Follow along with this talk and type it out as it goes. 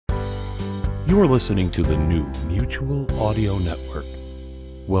You're listening to the new Mutual Audio Network.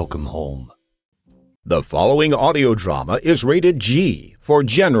 Welcome home. The following audio drama is rated G for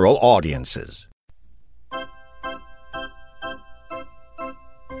general audiences.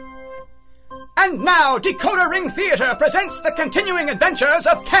 And now, Decoder Ring Theatre presents the continuing adventures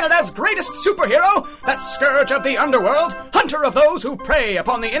of Canada's greatest superhero, that scourge of the underworld, hunter of those who prey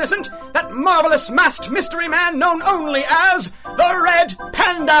upon the innocent, that marvelous masked mystery man known only as the Red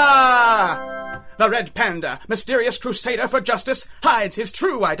Panda! The Red Panda, mysterious crusader for justice, hides his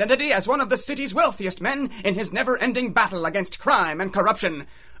true identity as one of the city's wealthiest men in his never-ending battle against crime and corruption.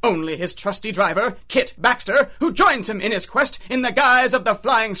 Only his trusty driver, Kit Baxter, who joins him in his quest in the guise of the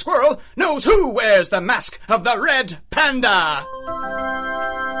Flying Squirrel, knows who wears the mask of the Red Panda.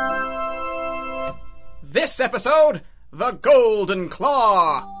 This episode, The Golden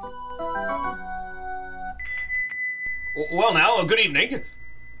Claw. Well now, good evening.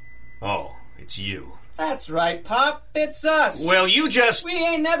 Oh, it's you. That's right, Pop. It's us. Well, you just... We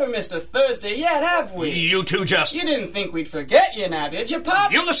ain't never missed a Thursday yet, have we? You two just... You didn't think we'd forget you now, did you,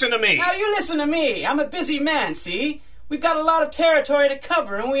 Pop? You listen to me. Now, you listen to me. I'm a busy man, see? We've got a lot of territory to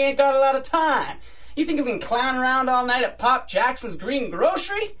cover, and we ain't got a lot of time. You think we can clown around all night at Pop Jackson's Green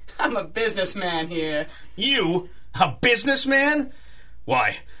Grocery? I'm a businessman here. You? A businessman?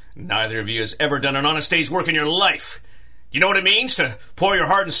 Why, neither of you has ever done an honest day's work in your life. You know what it means to pour your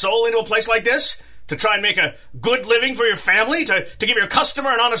heart and soul into a place like this? To try and make a good living for your family? To give your customer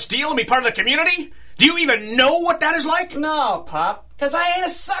an honest deal and be part of the community? Do you even know what that is like? No, Pop, because I ain't a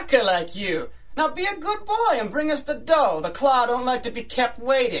sucker like you. Now be a good boy and bring us the dough. The Claw don't like to be kept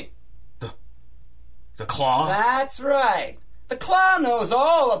waiting. The Claw? That's right. The Claw knows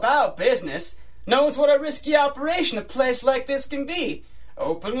all about business. Knows what a risky operation a place like this can be.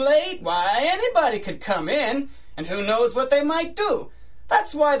 Open late? Why, anybody could come in. And who knows what they might do.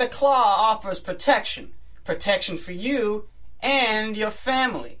 That's why the Claw offers protection. Protection for you and your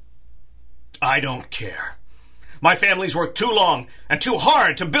family. I don't care. My family's worked too long and too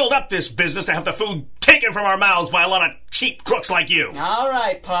hard to build up this business to have the food taken from our mouths by a lot of cheap crooks like you. All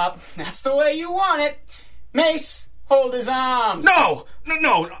right, Pop. That's the way you want it. Mace, hold his arms. No!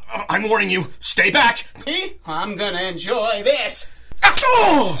 I'm warning you. Stay back. See? I'm gonna enjoy this.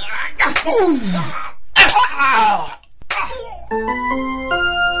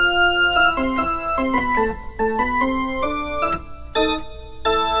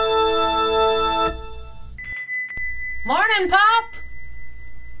 Morning, Pop!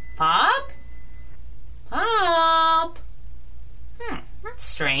 Pop? Pop? That's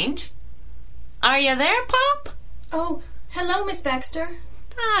strange. Are you there, Pop? Oh, hello, Miss Baxter.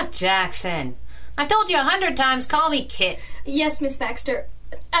 Ah, Jackson. I've told you 100 times, call me Kit. Yes, Miss Baxter.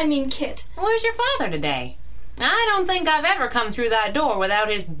 I mean Kit. Where's your father today? I don't think I've ever come through that door without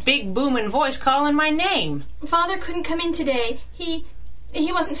his big booming voice calling my name. Father couldn't come in today. He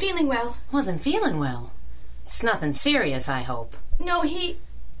wasn't feeling well. Wasn't feeling well? It's nothing serious, I hope. No,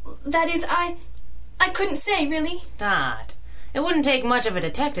 that is, I couldn't say, really. Dot, it wouldn't take much of a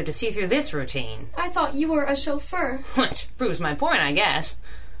detective to see through this routine. I thought you were a chauffeur. Which proves my point, I guess.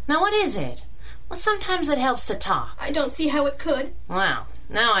 Now, what is it? Well, sometimes it helps to talk. I don't see how it could. Well,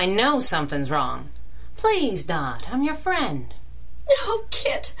 now I know something's wrong. Please, Dot, I'm your friend. No,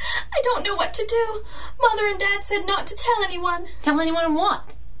 Kit, I don't know what to do. Mother and Dad said not to tell anyone. Tell anyone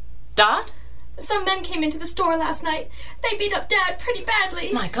what? Dot? Some men came into the store last night. They beat up Dad pretty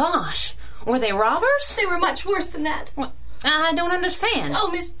badly. My gosh. Were they robbers? They were much worse than that. What? I don't understand.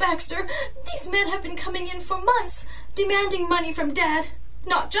 Oh, Miss Baxter, these men have been coming in for months, demanding money from Dad.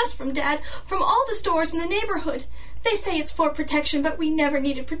 Not just from Dad, from all the stores in the neighborhood. They say it's for protection, but we never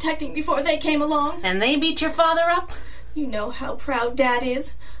needed protecting before they came along. And they beat your father up? You know how proud Dad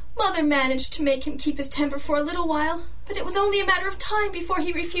is. Mother managed to make him keep his temper for a little while, but it was only a matter of time before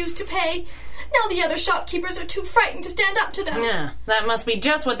he refused to pay. Now the other shopkeepers are too frightened to stand up to them. Yeah, that must be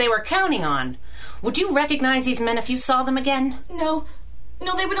just what they were counting on. Would you recognize these men if you saw them again? No,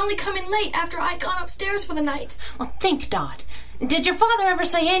 they would only come in late after I'd gone upstairs for the night. Well, think, Dot. Did your father ever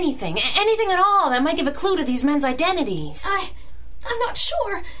say anything at all that might give a clue to these men's identities? I'm not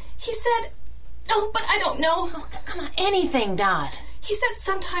sure. He said... Oh, but I don't know. Oh, come on, anything, Dot. He said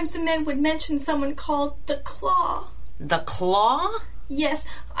sometimes the men would mention someone called the Claw. The Claw? Yes,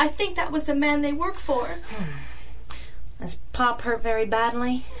 I think that was the man they work for. Is Pop hurt very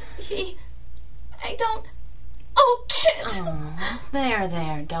badly? I don't... Oh, Kit! Oh,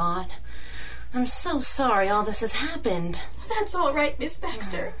 there, Dot. I'm so sorry all this has happened. That's all right, Miss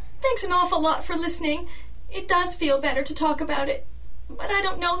Baxter. Thanks an awful lot for listening. It does feel better to talk about it, but I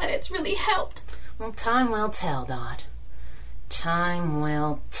don't know that it's really helped. Well, time will tell, Dot. Time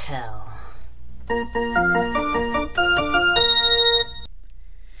will tell.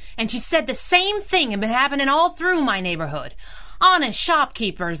 And she said the same thing had been happening all through my neighborhood. Honest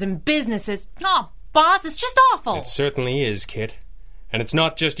shopkeepers and businesses. Oh, boss, it's just awful. It certainly is, Kit. And it's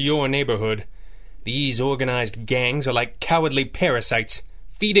not just your neighborhood. These organized gangs are like cowardly parasites,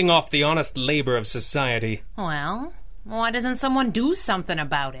 feeding off the honest labor of society. Well, why doesn't someone do something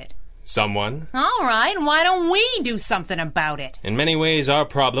about it? Someone. All right, why don't we do something about it? In many ways, our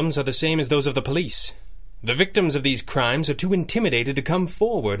problems are the same as those of the police. The victims of these crimes are too intimidated to come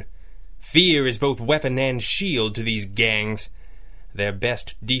forward. Fear is both weapon and shield to these gangs. Their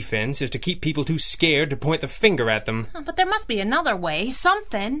best defense is to keep people too scared to point the finger at them. But there must be another way,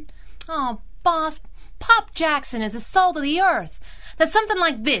 something. Oh, boss, Pop Jackson is the salt of the earth. That something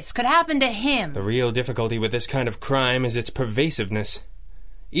like this could happen to him. The real difficulty with this kind of crime is its pervasiveness.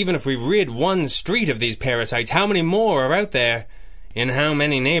 Even if we rid one street of these parasites, how many more are out there? In how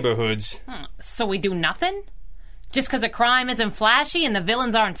many neighborhoods? So we do nothing? Just because a crime isn't flashy and the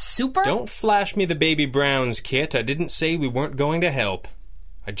villains aren't super? Don't flash me the baby browns, Kit. I didn't say we weren't going to help.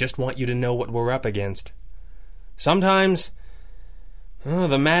 I just want you to know what we're up against. Sometimes,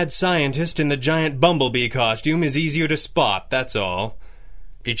 the mad scientist in the giant bumblebee costume is easier to spot, that's all.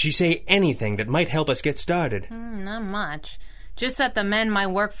 Did she say anything that might help us get started? Not much. Just that the men might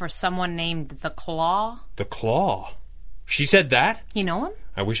work for someone named The Claw. The Claw? She said that? You know him?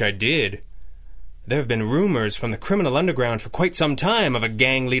 I wish I did. There have been rumors from the criminal underground for quite some time of a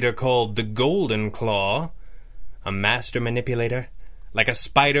gang leader called the Golden Claw. A master manipulator, like a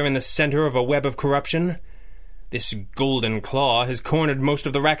spider in the center of a web of corruption. This Golden Claw has cornered most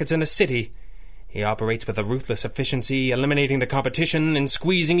of the rackets in the city. He operates with a ruthless efficiency, eliminating the competition and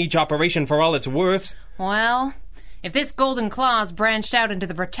squeezing each operation for all it's worth. Well, if this Golden Claw's branched out into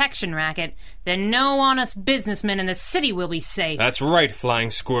the protection racket, then no honest businessman in the city will be safe. That's right,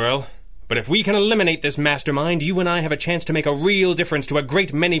 Flying Squirrel. But if we can eliminate this mastermind, you and I have a chance to make a real difference to a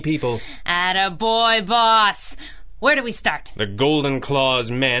great many people. Attaboy, boss. Where do we start? The Golden Claw's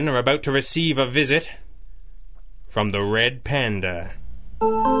men are about to receive a visit from the Red Panda.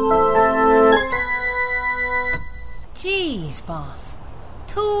 Jeez, boss.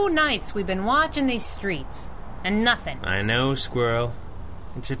 2 nights we've been watching these streets, and nothing. I know, Squirrel.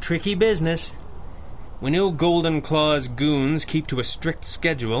 It's a tricky business. We know Golden Claw's goons keep to a strict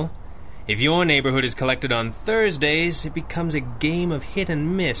schedule. If your neighborhood is collected on Thursdays, it becomes a game of hit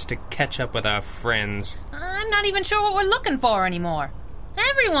and miss to catch up with our friends. I'm not even sure what we're looking for anymore.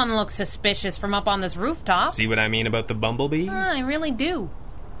 Everyone looks suspicious from up on this rooftop. See what I mean about the bumblebee? I really do.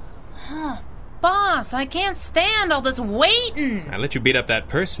 Boss, I can't stand all this waiting. I let you beat up that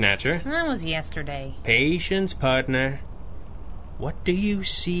purse snatcher. That was yesterday. Patience, partner. What do you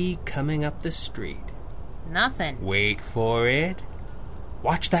see coming up the street? Nothing. Wait for it.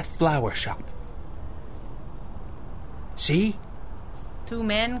 Watch that flower shop. See? 2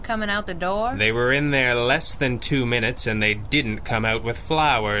 men coming out the door? They were in there less than 2 minutes, and they didn't come out with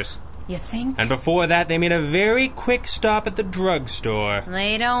flowers. You think? And before that, they made a very quick stop at the drugstore.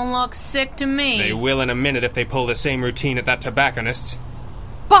 They don't look sick to me. They will in a minute if they pull the same routine at that tobacconist's.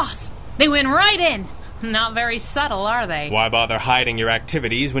 Boss, they went right in. Not very subtle, are they? Why bother hiding your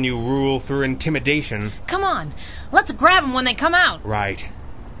activities when you rule through intimidation? Come on, let's grab them when they come out. Right.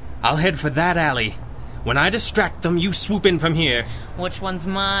 I'll head for that alley. When I distract them, you swoop in from here. Which one's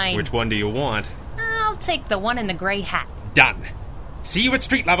mine? Which one do you want? I'll take the one in the gray hat. Done. See you at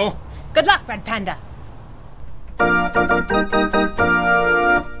street level. Good luck, Red Panda.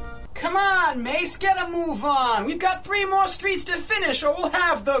 Come on, Mace, get a move on. We've got 3 more streets to finish, or we'll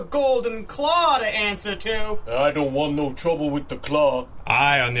have the Golden Claw to answer to. I don't want no trouble with the Claw.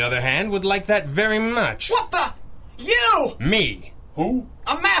 I, on the other hand, would like that very much. What the? You! Me? Who?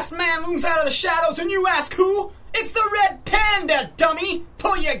 A masked man looms out of the shadows and you ask who? It's the Red Panda, dummy!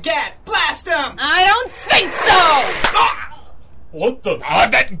 Pull your gat, blast him! I don't think so! Ah! What the? Ah,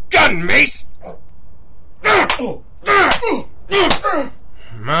 that gun, Mace!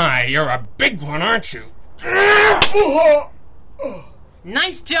 My, you're a big one, aren't you?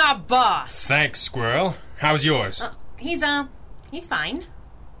 Nice job, boss. Thanks, Squirrel. How's yours? He's fine.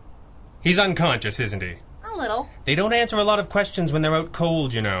 He's unconscious, isn't he? A little. They don't answer a lot of questions when they're out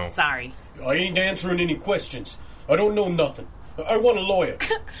cold, you know. Sorry. I ain't answering any questions. I don't know nothing. I want a lawyer.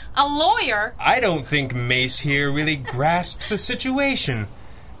 A lawyer? I don't think Mace here really grasps the situation.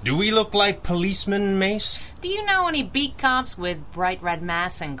 Do we look like policemen, Mace? Do you know any beat cops with bright red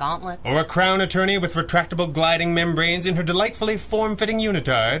masks and gauntlets? Or a crown attorney with retractable gliding membranes in her delightfully form-fitting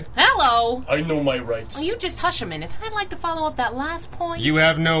unitard? Hello! I know my rights. Well, you just hush a minute. I'd like to follow up that last point. You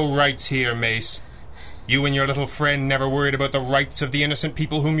have no rights here, Mace. You and your little friend never worried about the rights of the innocent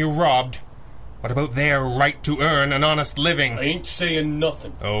people whom you robbed. What about their right to earn an honest living? I ain't saying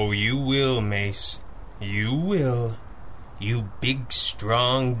nothing. Oh, you will, Mace. You will. You big,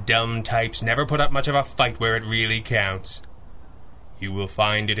 strong, dumb types never put up much of a fight where it really counts. You will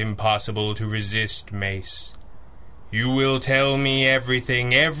find it impossible to resist, Mace. You will tell me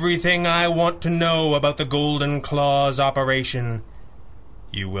everything I want to know about the Golden Claw's operation.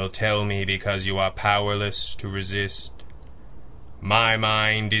 You will tell me because you are powerless to resist. My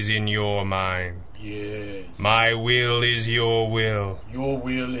mind is in your mind. Yes. My will is your will. Your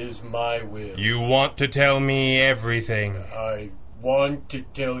will is my will. You want to tell me everything. I want to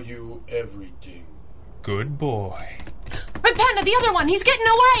tell you everything. Good boy. Red Panda, the other one, he's getting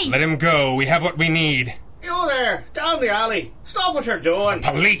away! Let him go. We have what we need. You there, down the alley. Stop what you're doing.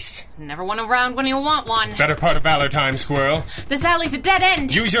 Police! Never one around when you want one. Better part of Valor Time, Squirrel. This alley's a dead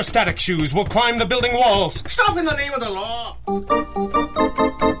end. Use your static shoes. We'll climb the building walls. Stop in the name of the law.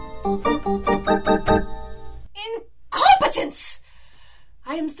 Incompetence!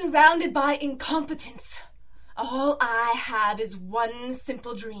 I am surrounded by incompetence. All I have is one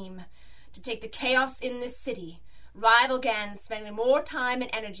simple dream. To take the chaos in this city. Rival gangs spending more time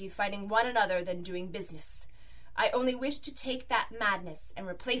and energy fighting one another than doing business. I only wish to take that madness and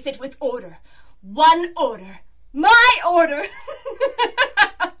replace it with order. One order. My order!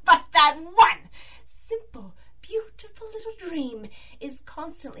 But that one simple, beautiful little dream is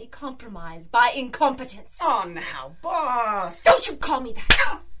constantly compromised by incompetence. Oh, now, boss. Don't you call me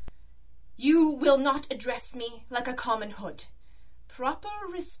that! You will not address me like a common hood. Proper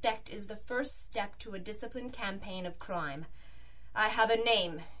respect is the first step to a disciplined campaign of crime. I have a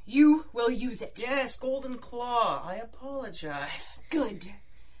name. You will use it. Yes, Golden Claw. I apologize. Good.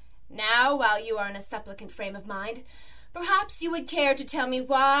 Now, while you are in a supplicant frame of mind, perhaps you would care to tell me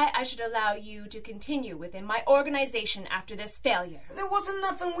why I should allow you to continue within my organization after this failure. There wasn't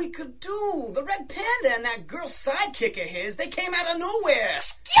nothing we could do. The Red Panda and that girl sidekick of his, they came out of nowhere.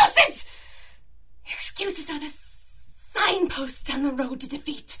 Excuses! Excuses are the signposts on the road to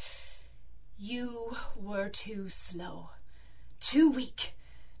defeat. You were too slow, too weak,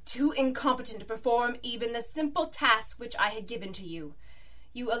 too incompetent to perform even the simple task which I had given to you.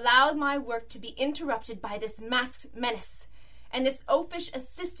 You allowed my work to be interrupted by this masked menace, and this oafish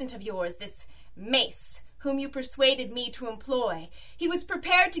assistant of yours, this Mace, whom you persuaded me to employ. He was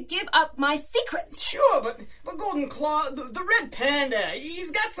prepared to give up my secrets. Sure, but Golden Claw, the Red Panda, he's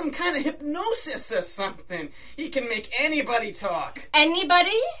got some kind of hypnosis or something. He can make anybody talk.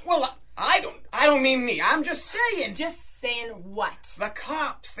 Anybody? Well, I don't mean me. I'm just saying. Just saying what? The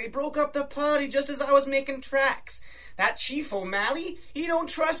cops, they broke up the party just as I was making tracks. That Chief O'Malley, he don't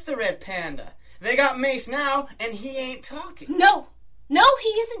trust the Red Panda. They got Mace now, and he ain't talking. No, he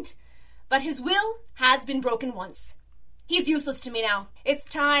isn't. But his will has been broken once. He's useless to me now. It's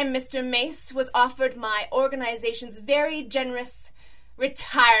time Mr. Mace was offered my organization's very generous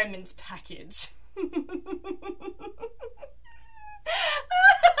retirement package.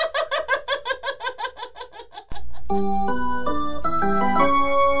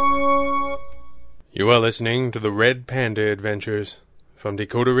 You are listening to the Red Panda Adventures from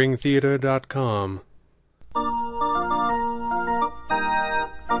DecoderRingTheater.com.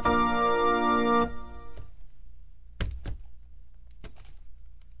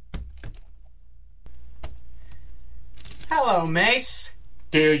 Hello, Mace.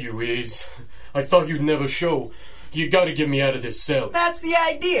 There you is. I thought you'd never show. You gotta get me out of this cell. That's the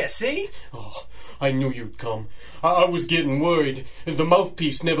idea, see? Oh, I knew you'd come. I was getting worried. The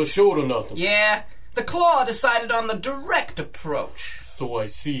mouthpiece never showed or nothing. Yeah, the Claw decided on the direct approach. So I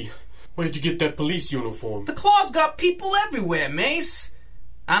see. Where'd you get that police uniform? The Claw's got people everywhere, Mace.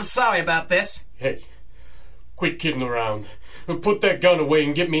 I'm sorry about this. Hey, quit kidding around. Put that gun away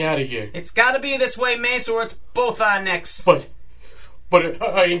and get me out of here. It's gotta be this way, Mace, or it's both our necks. But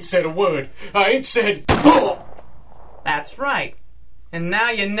I ain't said a word. I ain't said... That's right. And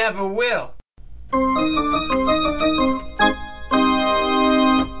now you never will.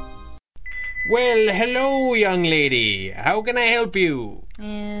 Well, hello, young lady. How can I help you?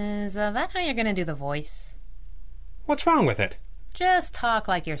 Is that how you're gonna do the voice? What's wrong with it? Just talk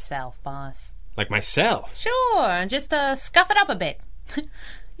like yourself, boss. Like myself? Sure, just scuff it up a bit.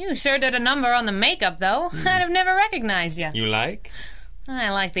 You sure did a number on the makeup, though. I'd have never recognized you. You like?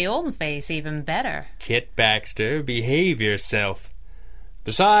 I like the old face even better. Kit Baxter, behave yourself.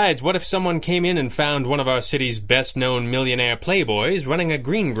 Besides, what if someone came in and found one of our city's best-known millionaire playboys running a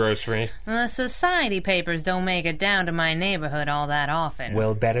greengrocery? The society papers don't make it down to my neighborhood all that often.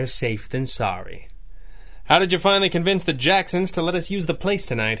 Well, better safe than sorry. How did you finally convince the Jacksons to let us use the place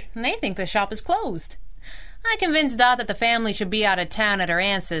tonight? They think the shop is closed. I convinced Dot that the family should be out of town at her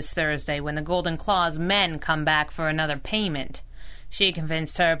aunt's this Thursday when the Golden Claw's men come back for another payment. She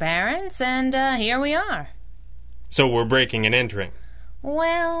convinced her parents, and here we are. So we're breaking and entering.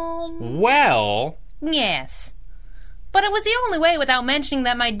 Well, yes. But it was the only way without mentioning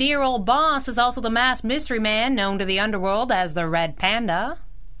that my dear old boss is also the masked mystery man known to the underworld as the Red Panda.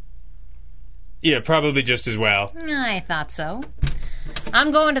 Yeah, probably just as well. I thought so.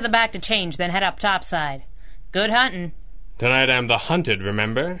 I'm going to the back to change, then head up topside. Good hunting. Tonight I'm the hunted,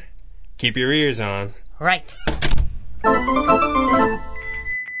 remember? Keep your ears on. Right.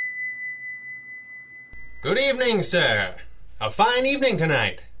 Good evening, sir. A fine evening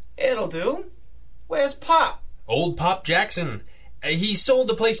tonight. It'll do. Where's Pop? Old Pop Jackson. He sold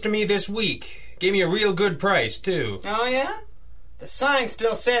the place to me this week. Gave me a real good price, too. Oh, yeah? The sign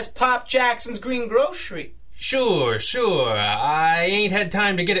still says Pop Jackson's Green Grocery. Sure. I ain't had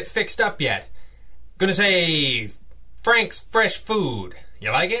time to get it fixed up yet. Gonna say Frank's Fresh Food.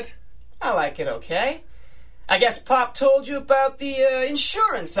 You like it? I like it okay. I guess Pop told you about the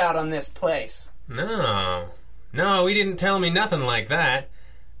insurance out on this place. No, he didn't tell me nothing like that.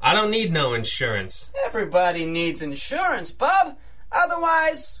 I don't need no insurance. Everybody needs insurance, Bub.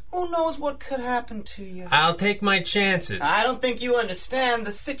 Otherwise, who knows what could happen to you? I'll take my chances. I don't think you understand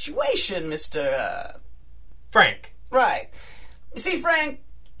the situation, Mr. Frank. Right. You see, Frank,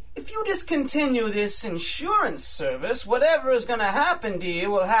 if you discontinue this insurance service, whatever is going to happen to you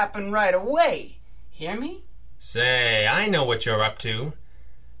will happen right away. Hear me? Say, I know what you're up to.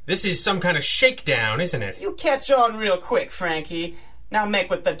 This is some kind of shakedown, isn't it? You catch on real quick, Frankie. Now make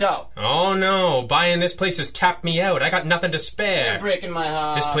with the dough. Oh, no. Buying this place has tapped me out. I got nothing to spare. You're breaking my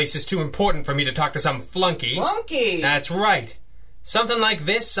heart. This place is too important for me to talk to some flunky. Flunky? That's right. Something like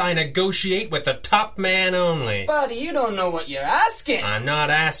this, I negotiate with the top man only. Buddy, you don't know what you're asking. I'm not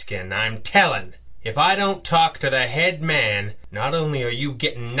asking. I'm telling. If I don't talk to the head man, not only are you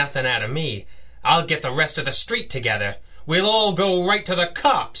getting nothing out of me, I'll get the rest of the street together. We'll all go right to the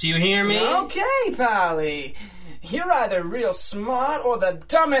cops, you hear me? Okay, Pally. You're either real smart or the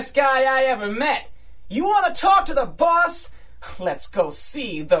dumbest guy I ever met. You want to talk to the boss? Let's go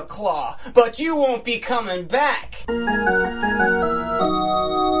see the Claw, but you won't be coming back.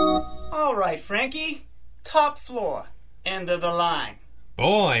 All right, Frankie. Top floor. End of the line.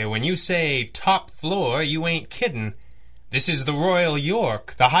 Boy, when you say top floor, you ain't kidding. This is the Royal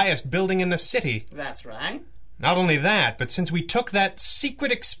York, the highest building in the city. That's right. Not only that, but since we took that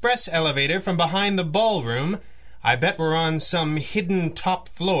secret express elevator from behind the ballroom, I bet we're on some hidden top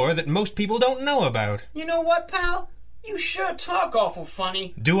floor that most people don't know about. You know what, pal? You sure talk awful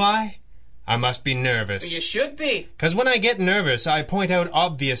funny. Do I? I must be nervous. You should be. 'Cause when I get nervous, I point out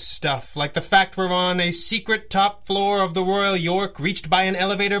obvious stuff, like the fact we're on a secret top floor of the Royal York reached by an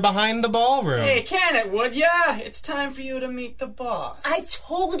elevator behind the ballroom. Hey, can it, would ya? It's time for you to meet the boss. I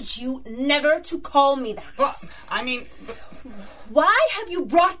told you never to call me that. But, Why have you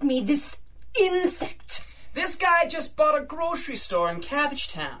brought me this insect? This guy just bought a grocery store in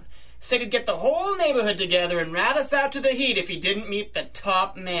Cabbagetown. Said he'd get the whole neighborhood together and rat us out to the heat if he didn't meet the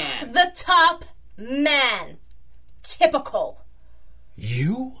top man. The top man. Typical.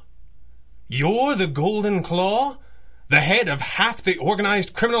 You? You're the Golden Claw? The head of half the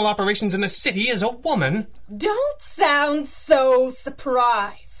organized criminal operations in the city is a woman? Don't sound so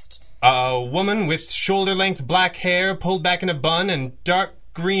surprised. A woman with shoulder-length black hair pulled back in a bun and dark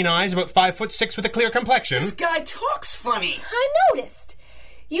green eyes, about 5'6" with a clear complexion. This guy talks funny. I noticed.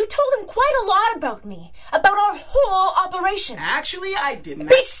 You told him quite a lot about me, about our whole operation. Actually, I didn't.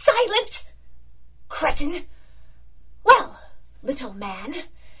 Be silent, cretin. Well, little man,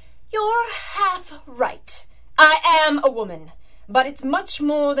 you're half right. I am a woman, but it's much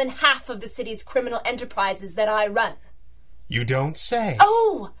more than half of the city's criminal enterprises that I run. You don't say.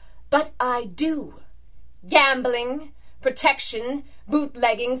 Oh, but I do. Gambling, protection,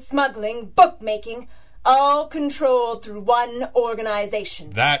 bootlegging, smuggling, bookmaking, all controlled through one organization.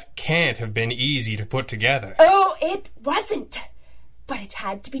 That can't have been easy to put together. Oh, it wasn't. But it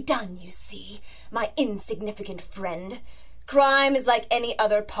had to be done, you see, my insignificant friend. Crime is like any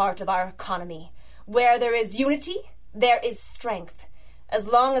other part of our economy. Where there is unity, there is strength. As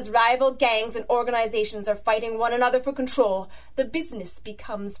long as rival gangs and organizations are fighting one another for control, the business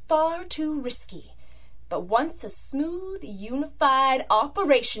becomes far too risky. But once a smooth, unified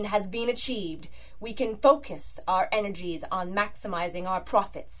operation has been achieved, we can focus our energies on maximizing our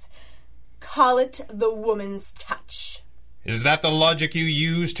profits. Call it the woman's touch. Is that the logic you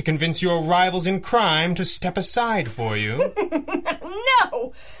use to convince your rivals in crime to step aside for you?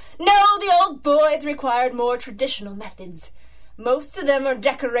 No, the old boys required more traditional methods. Most of them are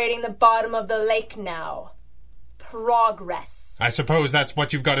decorating the bottom of the lake now. progress. I suppose that's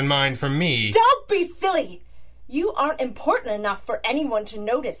what you've got in mind for me. Don't be silly! You aren't important enough for anyone to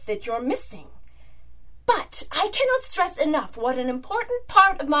notice that you're missing. But I cannot stress enough what an important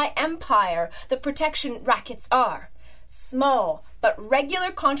part of my empire the protection rackets are. Small but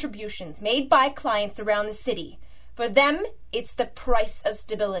regular contributions made by clients around the city. For them, it's the price of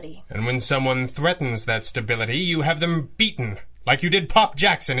stability. And when someone threatens that stability, you have them beaten. Like you did Pop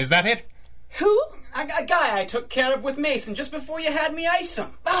Jackson, is that it? Who? A guy I took care of with Mason just before you had me ice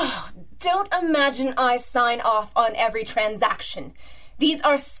him. Oh, don't imagine I sign off on every transaction. These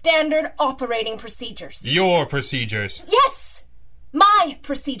are standard operating procedures. Your procedures. Yes! My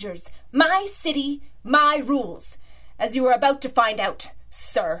procedures. My city, my rules. As you are about to find out,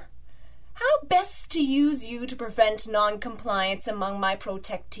 sir. How best to use you to prevent non-compliance among my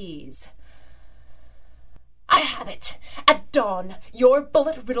protectees? I have it. At dawn, your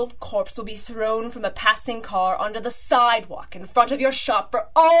bullet-riddled corpse will be thrown from a passing car onto the sidewalk in front of your shop for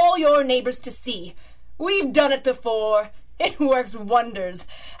all your neighbors to see. We've done it before. It works wonders.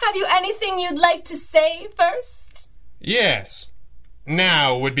 Have you anything you'd like to say first? Yes.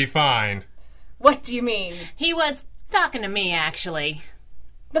 Now would be fine. What do you mean? He was talking to me, actually.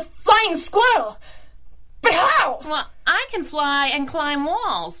 The flying squirrel! But how? Well, I can fly and climb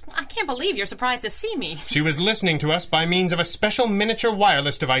walls. I can't believe you're surprised to see me. She was listening to us by means of a special miniature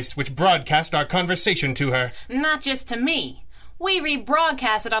wireless device which broadcast our conversation to her. Not just to me. We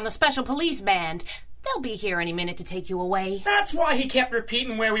rebroadcast it on the special police band. They'll be here any minute to take you away. That's why he kept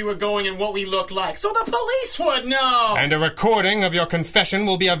repeating where we were going and what we looked like, so the police would know. And a recording of your confession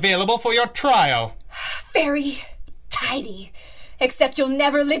will be available for your trial. Very tidy. Except you'll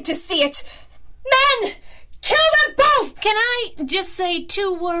never live to see it. Men! Kill them both! Can I just say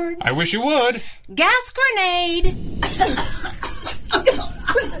 2 words? I wish you would. Gas grenade!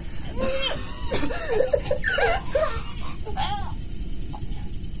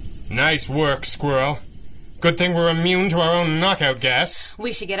 Nice work, Squirrel. Good thing we're immune to our own knockout gas.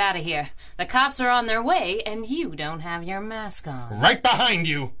 We should get out of here. The cops are on their way, and you don't have your mask on. Right behind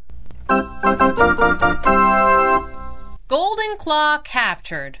you! Golden Claw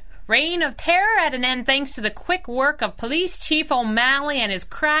captured. Reign of terror at an end thanks to the quick work of Police Chief O'Malley and his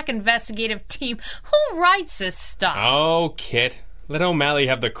crack investigative team. Who writes this stuff? Oh, Kit. Let O'Malley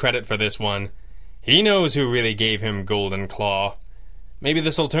have the credit for this one. He knows who really gave him Golden Claw. Maybe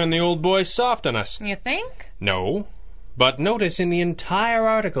this'll turn the old boy soft on us. You think? No. But notice in the entire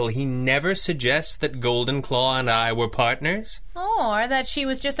article he never suggests that Golden Claw and I were partners. Or that she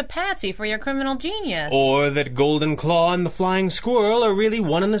was just a patsy for your criminal genius. Or that Golden Claw and the Flying Squirrel are really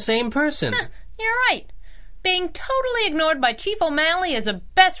one and the same person. You're right. Being totally ignored by Chief O'Malley is the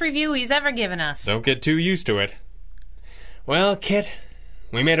best review he's ever given us. Don't get too used to it. Well, Kit,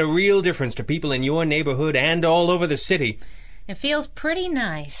 we made a real difference to people in your neighborhood and all over the city. It feels pretty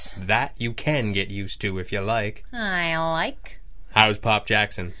nice. That you can get used to if you like. I like. How's Pop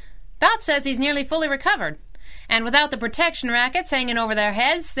Jackson? Dot says he's nearly fully recovered. And without the protection rackets hanging over their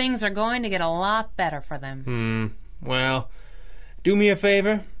heads, things are going to get a lot better for them. Well, do me a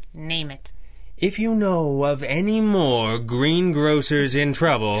favor. Name it. If you know of any more greengrocers in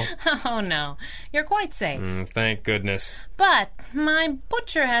trouble... Oh, no. You're quite safe. Thank goodness. But my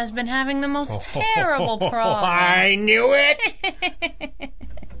butcher has been having the most terrible problem. I knew it!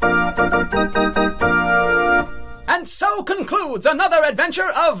 And so concludes another adventure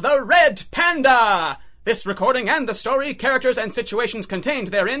of the Red Panda! This recording and the story, characters, and situations contained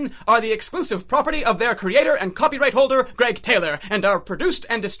therein are the exclusive property of their creator and copyright holder, Greg Taylor, and are produced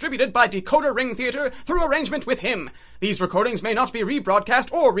and distributed by Decoder Ring Theater through arrangement with him. These recordings may not be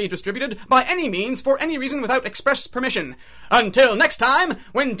rebroadcast or redistributed by any means for any reason without express permission. Until next time,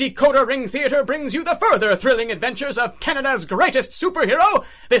 when Decoder Ring Theater brings you the further thrilling adventures of Canada's greatest superhero,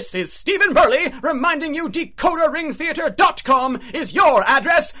 this is Stephen Burley reminding you DecoderRingTheater.com is your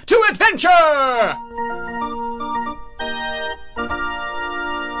address to adventure!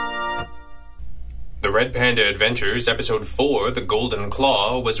 The Red Panda Adventures, Episode 4, The Golden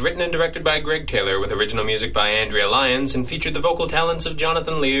Claw, was written and directed by Greg Taylor with original music by Andrea Lyons and featured the vocal talents of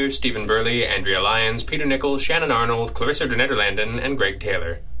Jonathan Lear, Stephen Burley, Andrea Lyons, Peter Nichols, Shannon Arnold, Clarissa de Nederlanden, and Greg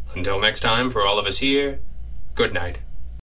Taylor. Until next time, for all of us here, good night.